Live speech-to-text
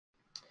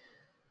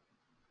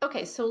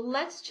Okay, so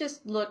let's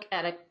just look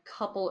at a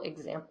couple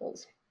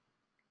examples.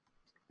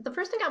 The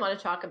first thing I want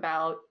to talk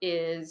about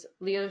is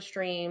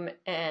Leostream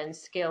and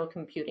Scale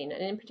Computing,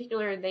 and in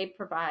particular, they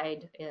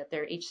provide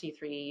their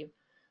HC3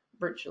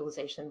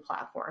 virtualization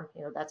platform.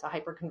 That's a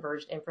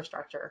hyper-converged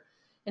infrastructure.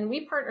 And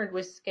we partnered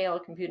with Scale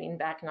Computing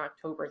back in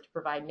October to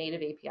provide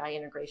native API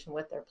integration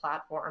with their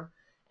platform.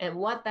 And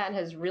what that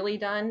has really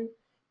done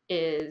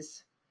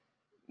is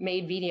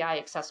made VDI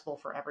accessible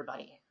for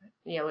everybody.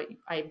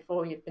 I've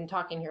always been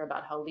talking here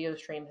about how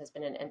Leostream has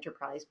been an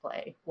enterprise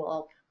play.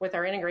 Well, with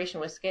our integration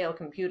with Scale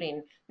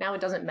Computing, now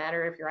it doesn't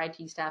matter if your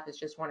IT staff is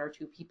just 1 or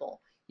 2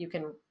 people. You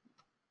can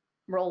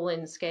roll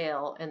in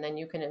Scale, and then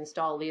you can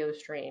install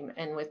Leostream,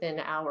 and within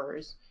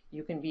hours,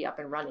 you can be up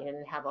and running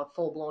and have a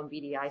full-blown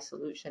VDI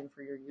solution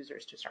for your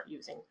users to start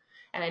using.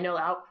 And I know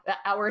that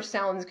hours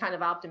sounds kind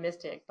of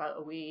optimistic,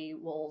 but we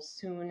will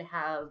soon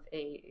have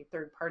a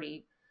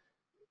third-party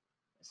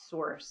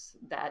source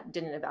that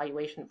did an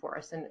evaluation for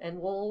us, and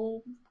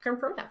we'll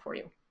confirm that for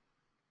you.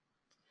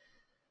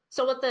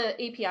 So what the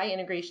API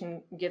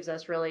integration gives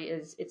us really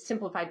is it's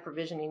simplified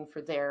provisioning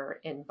for their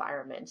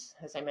environment.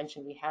 As I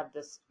mentioned, we had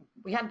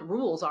the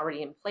rules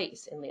already in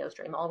place in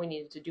Leostream. All we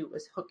needed to do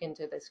was hook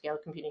into the Scale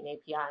Computing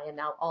API, and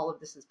now all of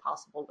this is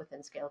possible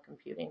within Scale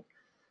Computing.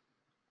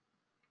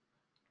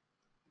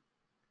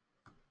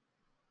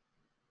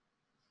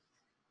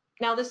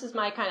 Now this is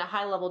my kind of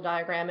high-level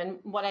diagram, and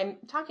what I'm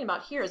talking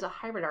about here is a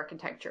hybrid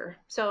architecture.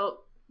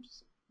 So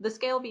the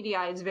Scale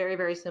VDI is very,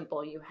 very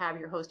simple. You have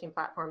your hosting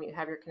platform, you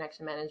have your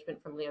connection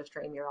management from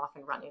Leostream, you're off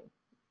and running.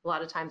 A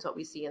lot of times what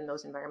we see in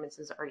those environments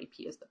is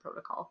RDP as the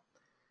protocol.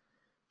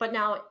 But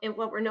now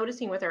what we're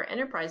noticing with our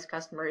enterprise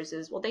customers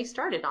is, well, they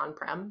started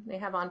on-prem. They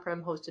have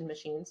on-prem hosted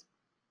machines.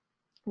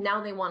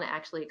 Now they want to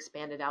actually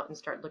expand it out and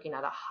start looking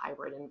at a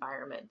hybrid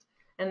environment.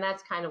 And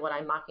that's kind of what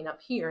I'm mocking up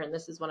here, and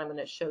this is what I'm going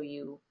to show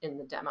you in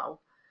the demo.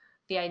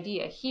 The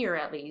idea here,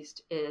 at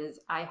least, is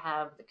I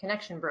have the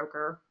connection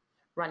broker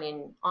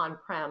running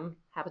on-prem,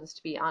 happens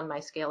to be on my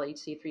Scale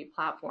HC3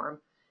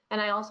 platform,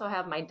 and I also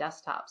have my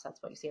desktops.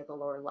 That's what you see at the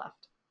lower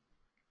left.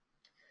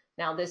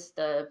 Now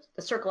the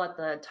circle at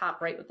the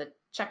top right with the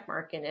check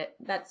mark in it,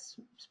 that's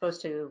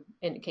supposed to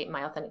indicate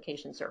my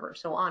authentication server.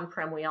 So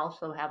on-prem, we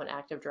also have an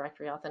Active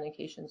Directory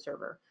authentication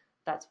server.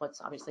 That's what's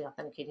obviously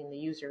authenticating the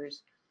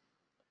users.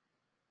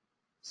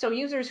 So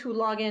users who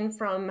log in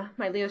from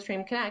my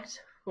Leostream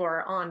Connect, who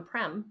are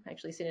on-prem,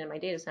 actually sitting in my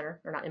data center,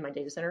 or not in my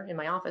data center, in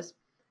my office,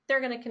 they're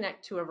going to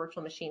connect to a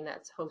virtual machine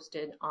that's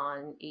hosted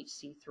on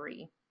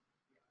HC3.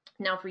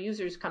 Now for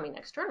users coming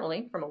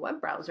externally from a web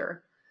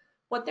browser,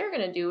 what they're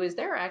going to do is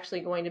they're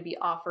actually going to be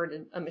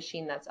offered a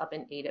machine that's up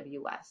in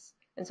AWS.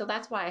 And so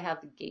that's why I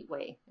have the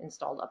gateway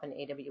installed up in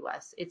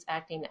AWS. It's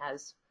acting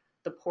as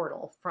the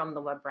portal from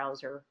the web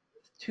browser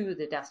to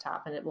the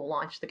desktop, and it will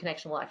launch, the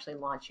connection will actually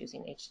launch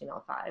using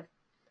HTML5.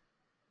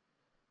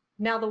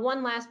 Now, the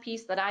one last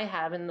piece that I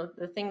have, and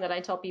the thing that I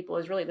tell people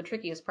is really the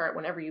trickiest part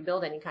whenever you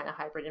build any kind of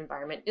hybrid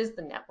environment, is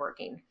the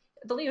networking.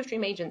 The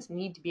Leostream agents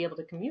need to be able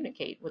to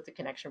communicate with the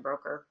connection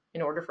broker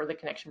in order for the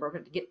connection broker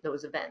to get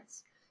those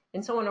events.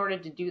 And so in order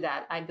to do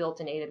that, I built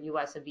in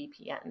AWS a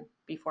VPN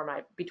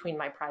between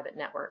my private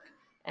network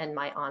and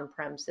my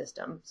on-prem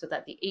system so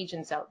that the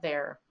agents out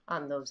there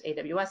on those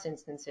AWS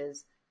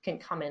instances can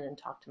come in and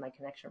talk to my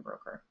connection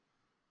broker.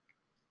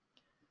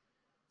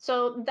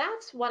 So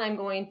that's what I'm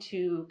going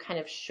to kind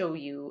of show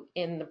you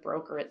in the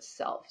broker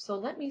itself. So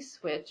let me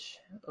switch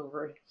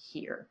over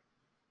here.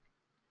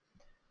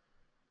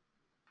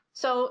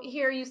 So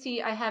here you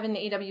see I have in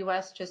the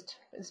AWS, just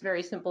it's a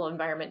very simple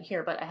environment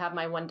here, but I have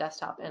my one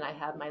desktop and I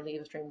have my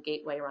Leostream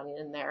gateway running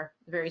in there.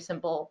 Very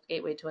simple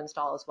gateway to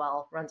install as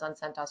well. Runs on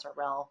CentOS or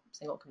RHEL,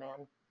 single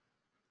command.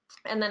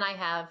 And then I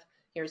have,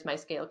 here's my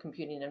Scale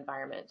Computing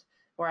environment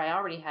where I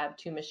already have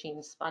 2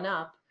 machines spun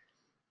up.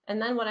 And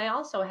then what I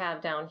also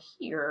have down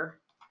here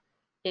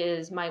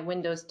is my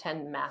Windows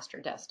 10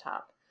 master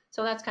desktop.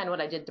 So that's kind of what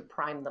I did to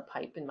prime the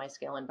pipe in my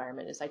Scale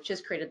environment, is I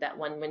just created that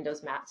one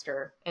Windows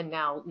master, and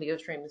now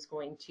Leostream is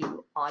going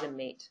to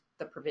automate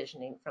the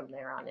provisioning from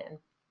there on in.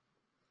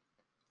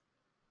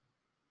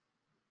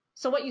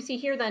 So what you see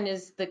here then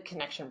is the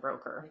connection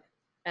broker.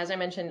 As I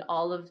mentioned,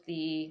 all of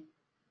the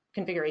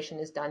configuration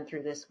is done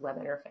through this web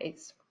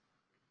interface.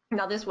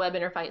 Now this web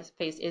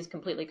interface is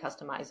completely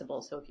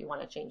customizable, so if you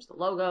want to change the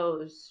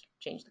logos,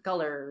 change the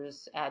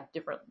colors, add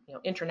different,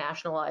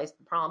 internationalize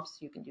the prompts,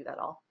 you can do that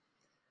all.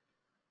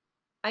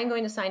 I'm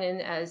going to sign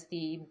in as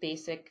the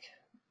basic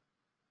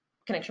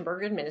connection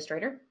broker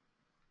administrator.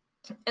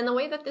 And the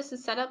way that this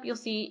is set up, you'll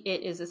see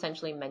it is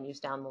essentially menus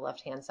down the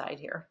left-hand side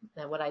here.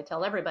 And what I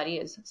tell everybody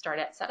is start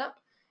at setup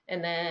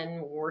and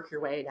then work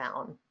your way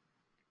down.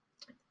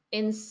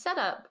 In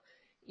setup,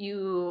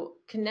 you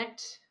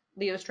connect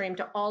Leostream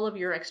to all of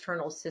your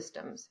external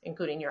systems,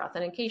 including your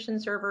authentication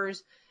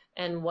servers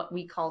and what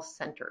we call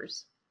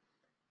centers.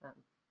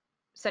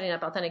 Setting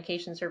up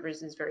authentication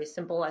servers is very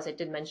simple. As I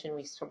did mention,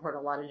 we support a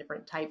lot of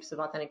different types of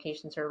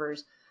authentication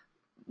servers.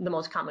 The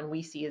most common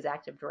we see is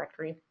Active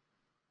Directory.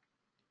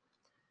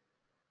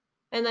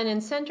 And then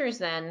in centers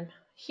then,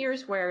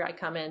 here's where I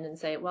come in and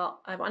say,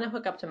 well, I want to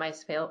hook up to my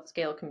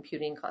Scale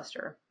Computing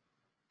cluster.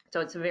 So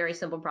it's a very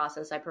simple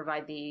process. I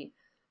provide the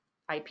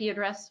IP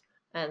address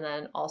and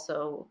then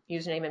also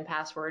username and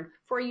password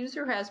for a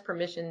user who has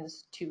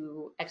permissions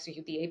to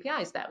execute the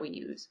APIs that we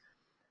use.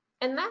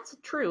 And that's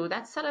true.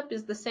 That setup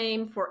is the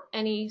same for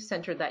any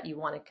center that you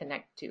want to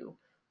connect to,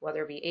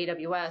 whether it be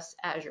AWS,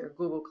 Azure,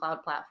 Google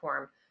Cloud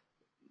Platform.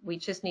 We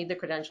just need the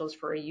credentials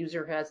for a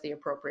user who has the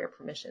appropriate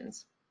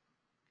permissions.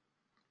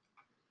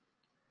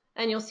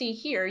 And you'll see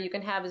here, you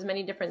can have as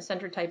many different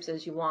center types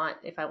as you want.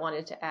 If I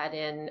wanted to add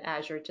in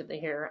Azure to the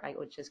here, I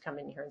would just come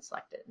in here and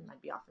select it, and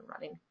I'd be off and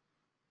running.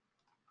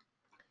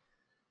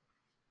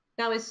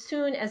 Now, as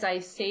soon as I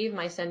save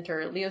my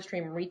center,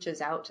 Leostream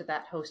reaches out to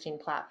that hosting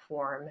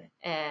platform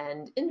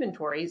and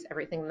inventories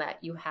everything that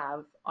you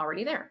have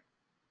already there.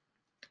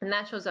 And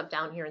that shows up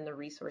down here in the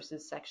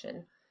resources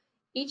section.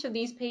 Each of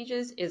these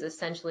pages is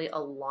essentially a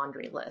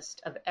laundry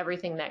list of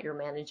everything that you're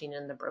managing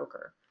in the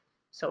broker.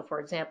 So for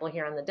example,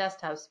 here on the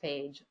desktops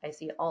page, I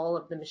see all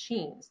of the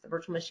machines, the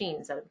virtual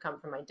machines that have come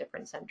from my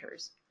different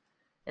centers.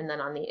 And then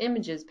on the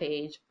images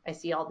page, I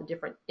see all the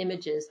different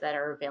images that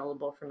are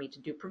available for me to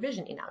do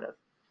provisioning out of.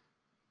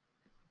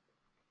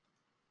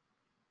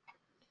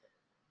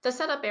 The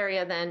setup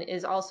area then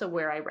is also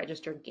where I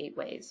register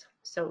gateways.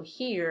 So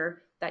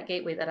here, that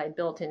gateway that I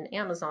built in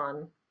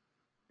Amazon,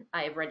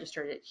 I have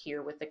registered it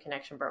here with the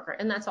connection broker.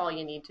 And that's all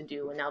you need to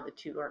do. And now the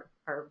two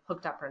are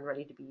hooked up and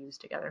ready to be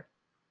used together.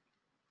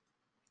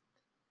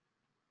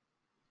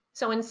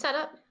 So in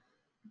setup,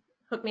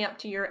 hook me up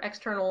to your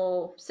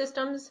external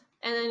systems,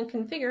 and then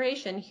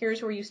configuration,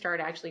 here's where you start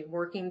actually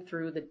working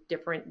through the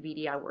different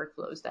VDI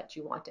workflows that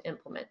you want to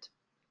implement.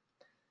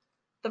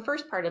 The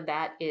first part of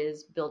that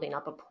is building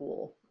up a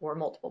pool or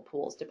multiple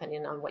pools,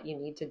 depending on what you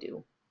need to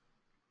do.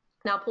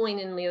 Now, pooling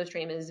in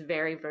Leostream is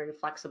very, very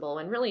flexible,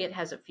 and really it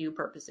has a few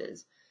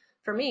purposes.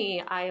 For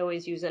me, I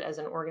always use it as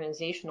an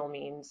organizational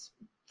means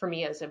for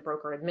me as a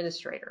broker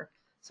administrator.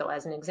 So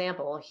as an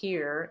example,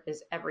 here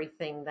is every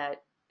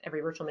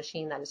virtual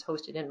machine that is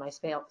hosted in my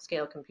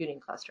Scale Computing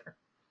cluster.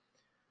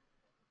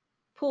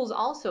 Pools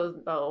also,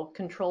 though,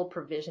 control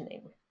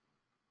provisioning.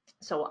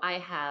 So I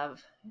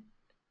have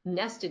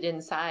nested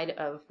inside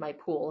of my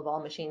pool of all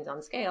machines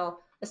on Scale,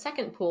 a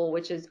second pool,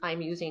 which is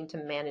I'm using to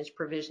manage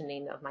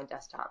provisioning of my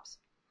desktops.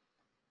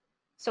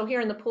 So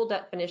here in the pool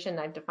definition,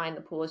 I've defined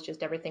the pool as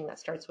just everything that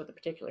starts with a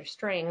particular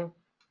string.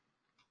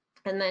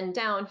 And then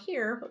down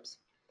here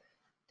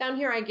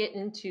I get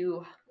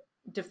into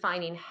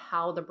defining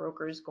how the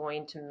broker is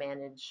going to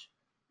manage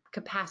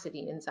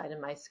capacity inside of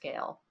my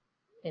Scale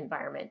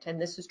environment. And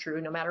this is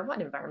true no matter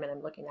what environment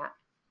I'm looking at.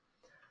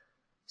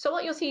 So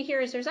what you'll see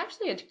here is there's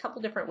actually a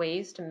couple different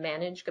ways to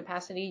manage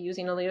capacity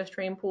using a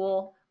Leostream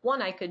pool.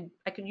 One, I could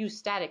use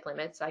static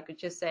limits. I could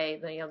just say,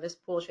 this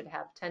pool should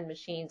have 10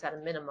 machines at a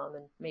minimum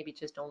and maybe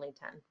just only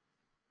 10.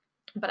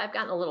 But I've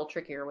gotten a little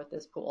trickier with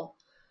this pool.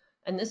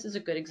 And this is a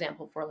good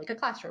example for like a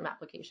classroom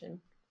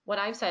application. What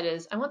I've said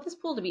is I want this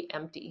pool to be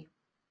empty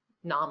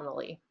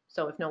nominally.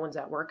 So if no one's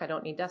at work, I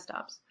don't need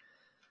desktops.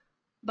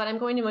 But I'm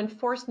going to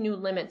enforce new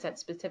limits at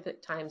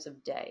specific times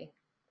of day.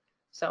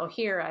 So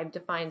here I've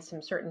defined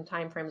some certain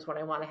timeframes when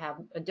I want to have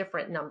a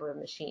different number of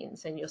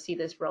machines. And you'll see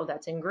this row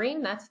that's in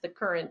green, that's the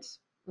current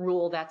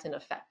rule that's in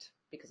effect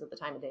because of the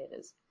time of day it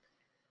is.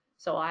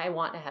 So I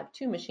want to have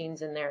 2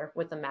 machines in there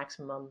with a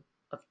maximum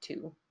of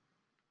 2.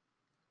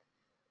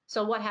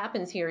 So what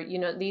happens here,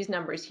 these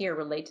numbers here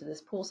relate to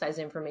this pool size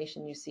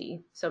information you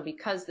see. So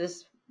because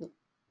this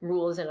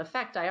rule is in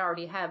effect, I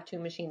already have 2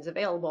 machines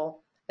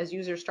available. As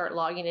users start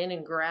logging in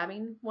and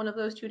grabbing one of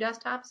those 2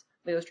 desktops,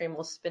 Leostream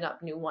will spin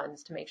up new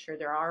ones to make sure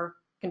there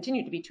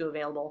continue to be 2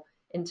 available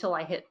until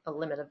I hit a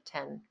limit of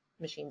 10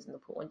 machines in the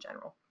pool in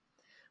general.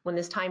 When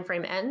this time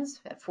frame ends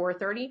at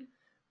 4:30,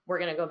 we're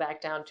going to go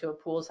back down to a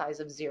pool size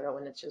of 0,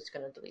 and it's just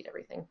going to delete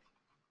everything.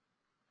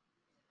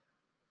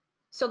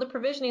 So the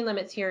provisioning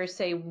limits here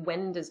say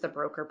when does the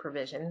broker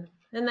provision,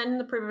 and then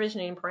the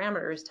provisioning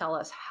parameters tell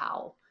us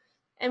how.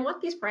 And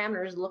what these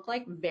parameters look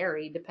like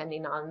vary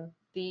depending on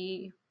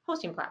the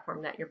hosting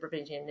platform that you're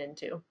provisioning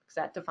into, because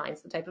that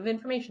defines the type of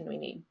information we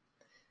need.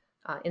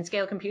 In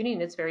Scale Computing,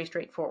 it's very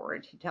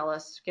straightforward. You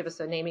give us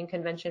a naming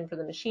convention for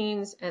the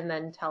machines, and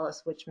then tell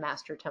us which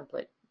master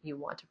template you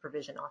want to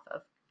provision off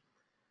of.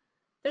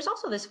 There's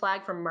also this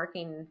flag for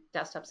marking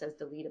desktops as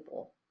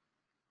deletable.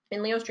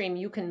 In Leostream,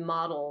 you can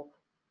model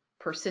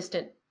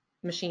persistent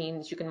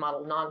machines, you can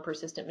model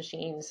non-persistent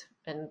machines,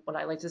 and what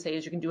I like to say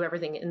is you can do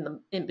everything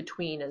in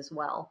between as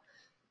well.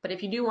 But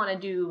if you do want to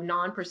do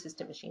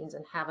non-persistent machines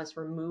and have us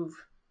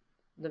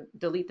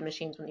delete the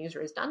machines when the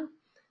user is done,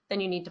 then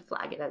you need to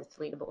flag it as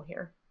deletable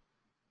here.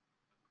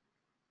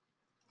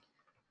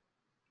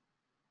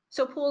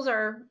 So pools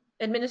are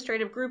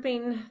administrative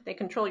grouping, they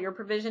control your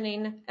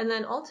provisioning, and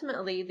then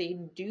ultimately they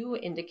do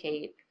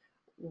indicate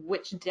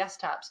which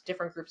desktops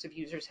different groups of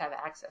users have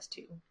access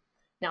to.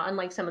 Now,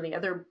 unlike some of the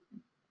other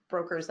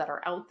brokers that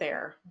are out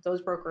there,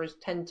 those brokers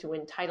tend to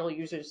entitle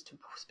users to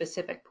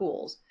specific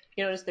pools.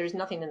 You notice there's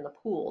nothing in the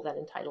pool that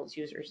entitles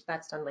users.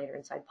 That's done later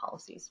inside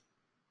policies.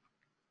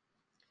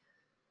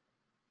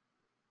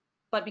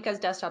 But because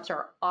desktops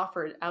are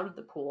offered out of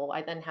the pool,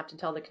 I then have to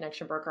tell the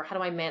connection broker, how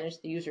do I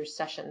manage the user's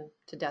session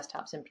to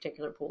desktops in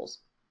particular pools?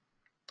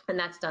 And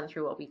that's done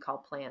through what we call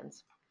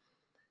plans.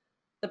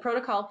 The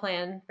protocol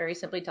plan very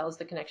simply tells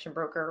the connection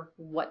broker,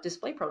 what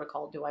display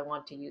protocol do I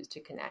want to use to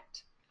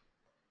connect?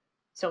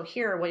 So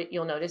here, what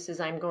you'll notice is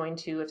I'm going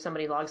to, if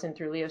somebody logs in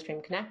through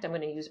Leostream Connect, I'm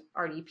going to use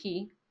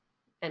RDP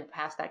and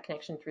pass that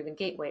connection through the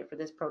gateway for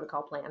this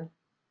protocol plan.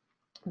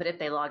 But if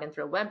they log in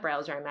through a web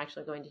browser, I'm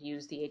actually going to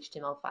use the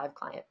HTML5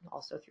 client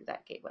also through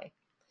that gateway.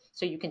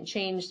 So you can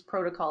change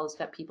protocols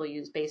that people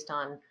use based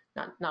on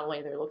not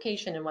only their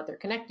location and what they're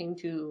connecting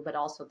to, but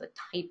also the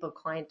type of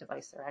client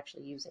device they're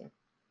actually using.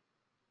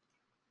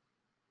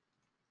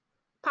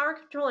 Power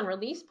control and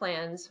release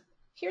plans,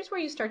 here's where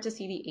you start to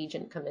see the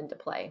agent come into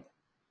play.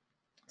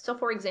 So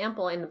for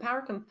example, in the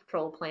power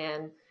control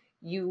plan,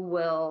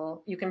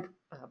 you can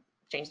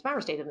change the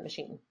power state of the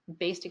machine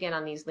based again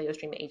on these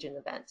Leostream agent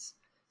events.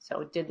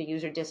 So did the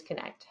user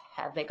disconnect?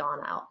 Have they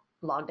gone out,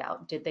 logged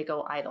out? Did they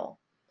go idle?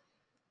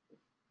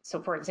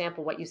 So for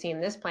example, what you see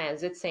in this plan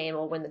is it's saying,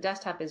 well, when the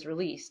desktop is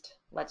released,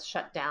 let's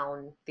shut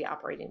down the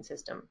operating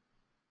system.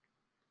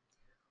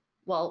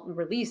 Well,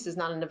 release is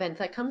not an event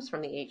that comes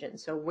from the agent.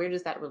 So where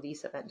does that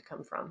release event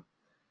come from?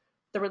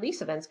 The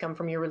release events come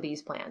from your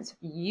release plans.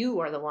 You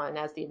are the one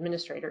as the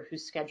administrator who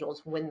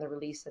schedules when the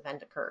release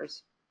event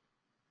occurs.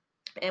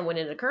 And when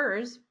it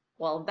occurs,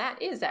 well,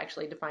 that is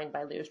actually defined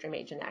by Leostream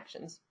agent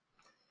actions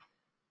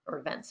or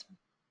events.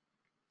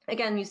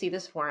 Again, you see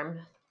this form.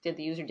 Did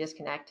the user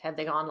disconnect? Have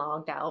they gone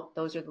logged out?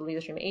 Those are the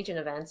Leostream agent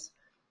events.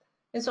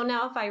 And so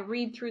now if I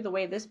read through the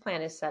way this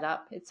plan is set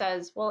up, it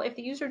says, well, if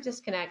the user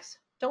disconnects,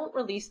 don't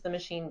release the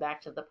machine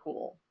back to the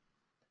pool.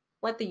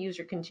 Let the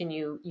user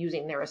continue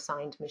using their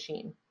assigned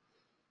machine.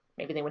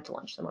 Maybe they went to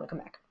lunch, they want to come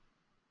back.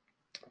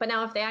 But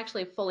now if they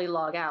actually fully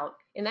log out,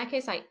 in that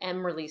case, I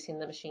am releasing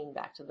the machine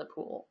back to the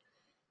pool.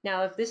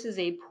 Now, if this is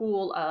a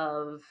pool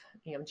of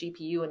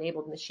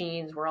GPU-enabled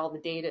machines where all the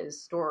data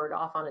is stored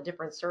off on a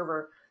different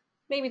server,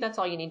 maybe that's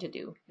all you need to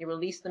do. You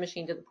release the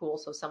machine to the pool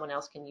so someone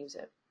else can use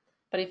it.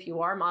 But if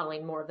you are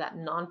modeling more of that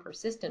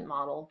non-persistent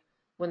model,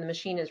 when the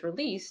machine is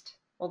released,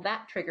 well,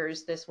 that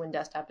triggers this when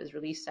desktop is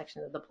released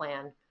section of the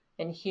plan.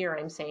 And here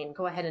I'm saying,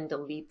 go ahead and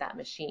delete that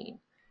machine.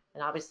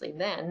 And obviously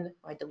then,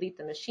 if I delete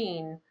the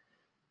machine,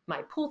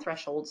 my pool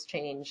thresholds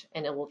change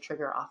and it will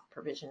trigger off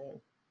provisioning.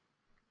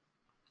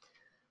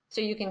 So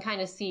you can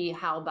kind of see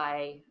how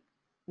by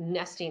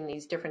nesting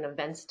these different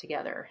events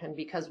together, and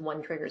because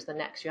one triggers the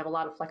next, you have a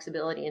lot of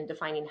flexibility in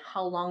defining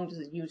how long does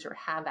the user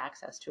have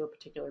access to a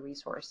particular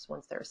resource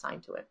once they're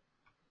assigned to it.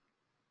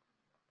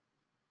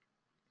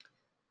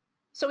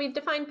 So we've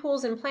defined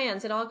pools and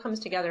plans. It all comes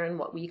together in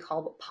what we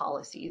call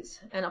policies.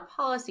 And a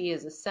policy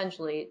is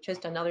essentially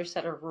just another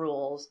set of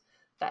rules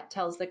that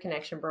tells the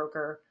connection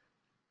broker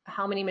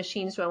how many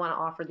machines do I want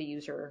to offer the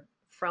user,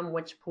 from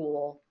which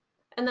pool.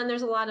 And then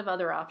there's a lot of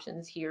other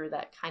options here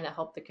that kind of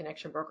help the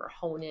connection broker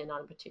hone in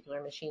on a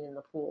particular machine in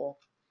the pool.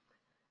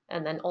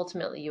 And then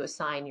ultimately you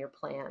assign your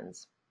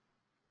plans.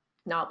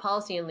 Now a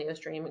policy in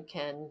Leostream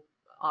can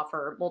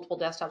offer multiple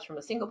desktops from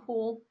a single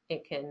pool.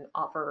 It can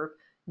offer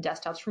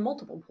desktops from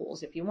multiple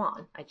pools if you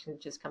want. I can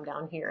just come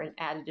down here and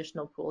add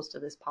additional pools to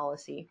this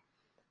policy.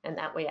 And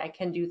that way I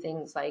can do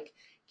things like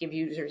give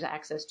users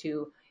access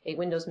to a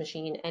Windows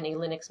machine and a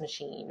Linux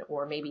machine,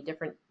 or maybe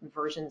different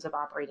versions of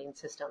operating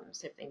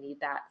systems if they need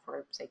that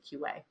for, say,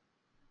 QA.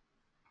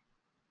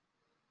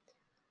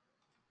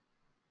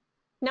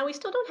 Now we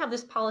still don't have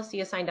this policy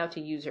assigned out to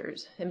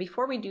users. And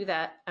before we do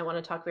that, I want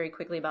to talk very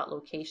quickly about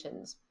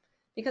locations,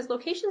 because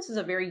locations is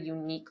a very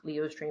unique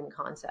Leostream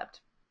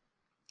concept.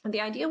 And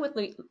the idea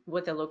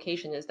with a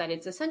location is that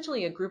it's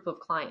essentially a group of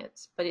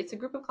clients, but it's a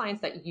group of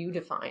clients that you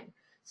define.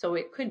 So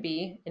it could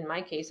be, in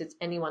my case, it's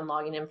anyone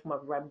logging in from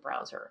a web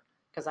browser,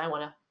 because I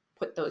want to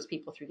put those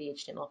people through the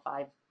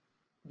HTML5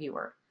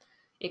 viewer.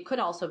 It could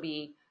also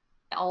be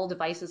all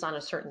devices on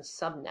a certain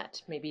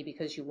subnet, maybe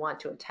because you want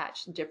to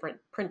attach different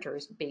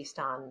printers based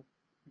on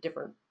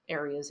different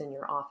areas in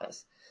your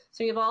office.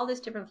 So you have all this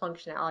different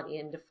functionality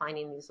in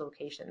defining these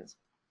locations.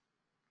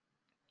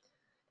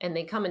 And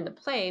they come into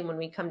play when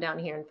we come down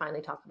here and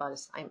finally talk about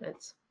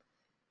assignments.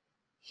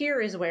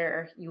 Here is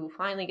where you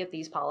finally get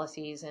these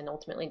policies and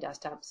ultimately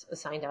desktops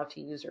assigned out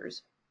to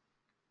users.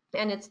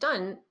 And it's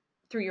done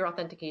through your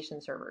authentication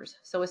servers.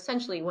 So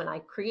essentially, when I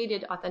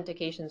created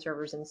authentication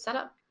servers in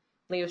setup,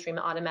 Leostream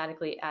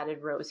automatically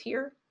added rows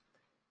here.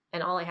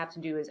 And all I have to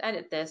do is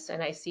edit this,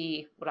 and I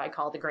see what I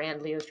call the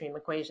grand Leostream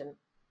equation.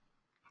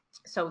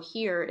 So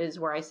here is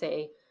where I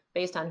say,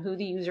 based on who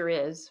the user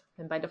is,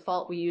 and by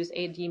default we use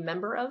AD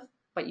member of,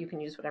 but you can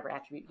use whatever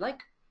attribute you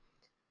like.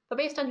 But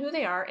based on who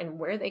they are and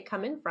where they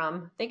come in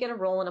from, they get a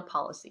role in a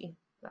policy.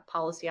 That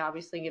policy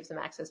obviously gives them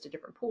access to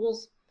different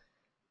pools.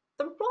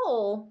 The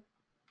role,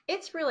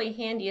 it's really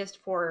handiest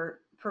for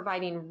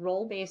providing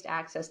role-based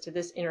access to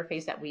this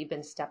interface that we've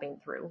been stepping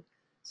through.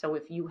 So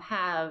if you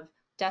have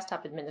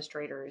desktop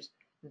administrators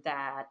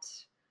that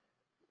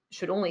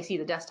should only see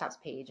the desktops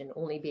page and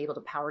only be able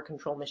to power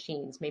control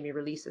machines, maybe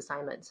release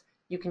assignments.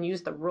 You can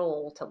use the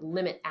role to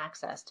limit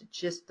access to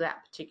just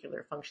that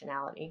particular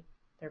functionality.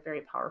 They're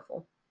very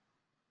powerful.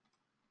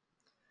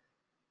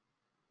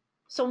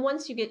 So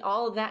once you get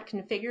all of that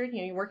configured,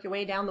 you work your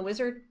way down the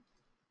wizard.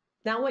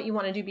 Now what you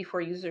want to do before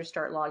users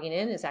start logging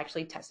in is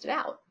actually test it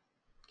out.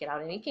 Get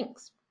out any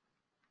kinks.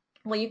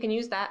 Well, you can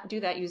do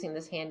that using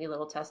this handy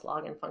little test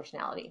login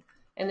functionality.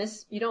 And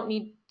this, you don't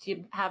need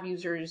to have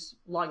users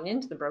logging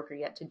into the broker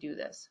yet to do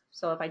this.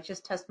 So if I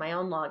just test my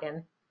own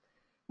login,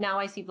 now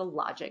I see the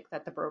logic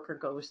that the broker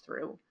goes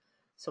through.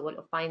 So it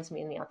finds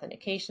me in the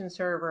authentication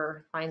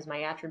server, finds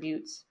my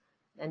attributes,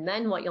 and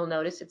then what you'll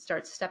notice, it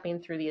starts stepping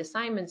through the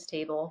assignments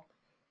table,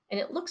 and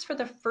it looks for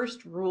the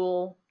first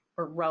rule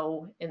or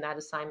row in that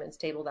assignments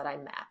table that I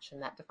match,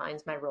 and that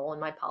defines my role and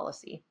my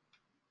policy.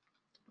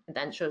 It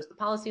then shows the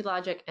policy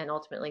logic and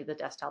ultimately the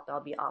desktop that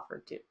I'll be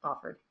offered.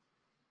 If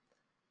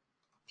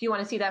you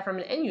want to see that from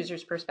an end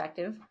user's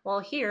perspective, well,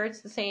 here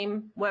it's the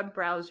same web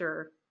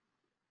browser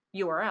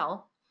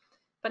URL,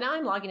 but now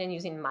I'm logging in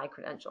using my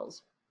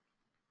credentials.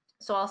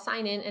 So I'll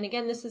sign in, and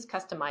again, this is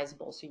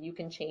customizable, so you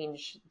can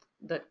change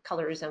the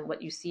colors and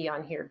what you see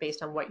on here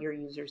based on what your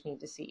users need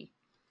to see.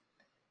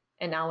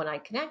 And now when I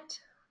connect,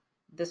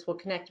 this will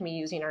connect me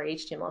using our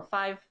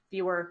HTML5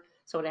 viewer,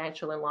 so it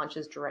actually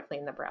launches directly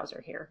in the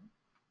browser here.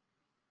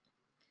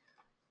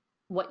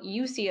 What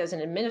you see as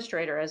an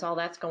administrator as all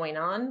that's going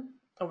on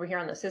over here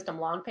on the system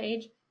log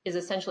page is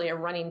essentially a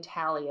running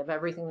tally of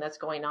everything that's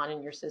going on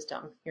in your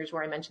system. Here's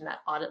where I mentioned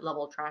that audit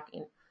level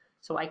tracking.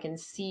 So I can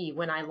see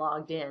when I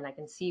logged in, I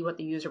can see what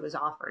the user was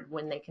offered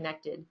when they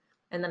connected,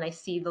 and then I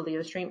see the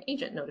Leostream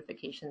agent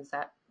notifications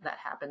that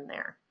happen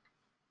there.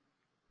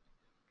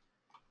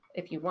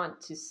 If you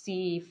want to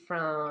see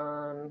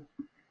from,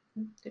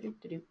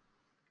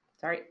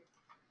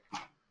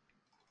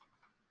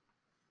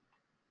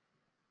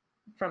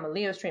 from a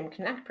Leostream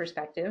Connect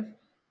perspective,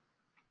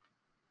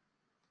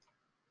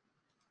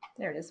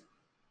 there it is.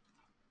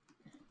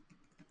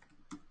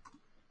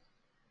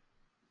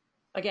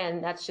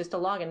 Again, that's just a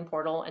login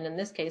portal, and in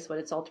this case, what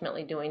it's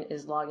ultimately doing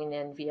is logging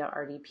in via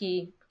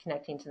RDP,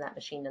 connecting to that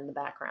machine in the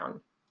background.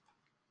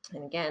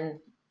 And again,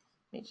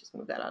 let me just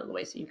move that out of the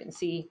way so you can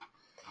see.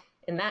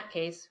 In that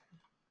case,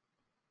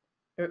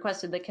 it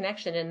requested the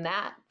connection, and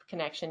that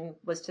connection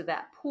was to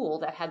that pool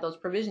that had those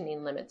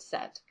provisioning limits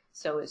set.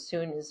 So as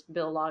soon as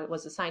Bill log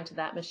was assigned to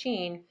that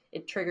machine,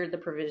 it triggered the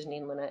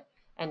provisioning limit,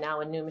 and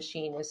now a new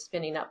machine is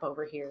spinning up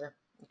over here.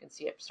 You can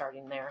see it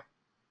starting there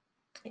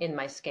in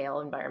my Scale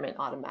environment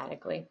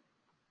automatically.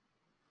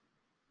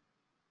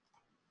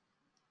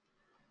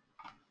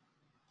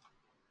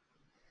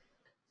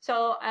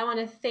 So I want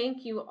to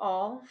thank you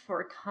all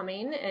for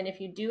coming, and if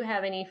you do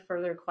have any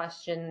further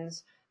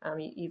questions,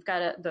 you've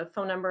got the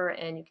phone number,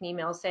 and you can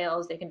email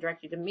sales. They can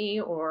direct you to me,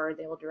 or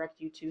they will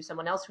direct you to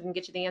someone else who can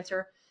get you the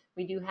answer.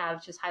 We do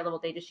have just high-level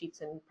data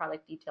sheets and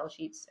product detail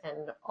sheets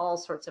and all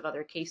sorts of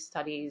other case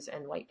studies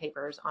and white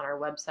papers on our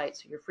website,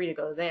 so you're free to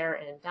go there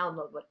and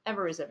download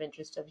whatever is of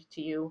interest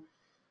to you.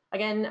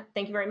 Again,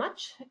 thank you very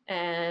much,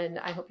 and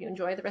I hope you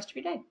enjoy the rest of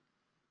your day.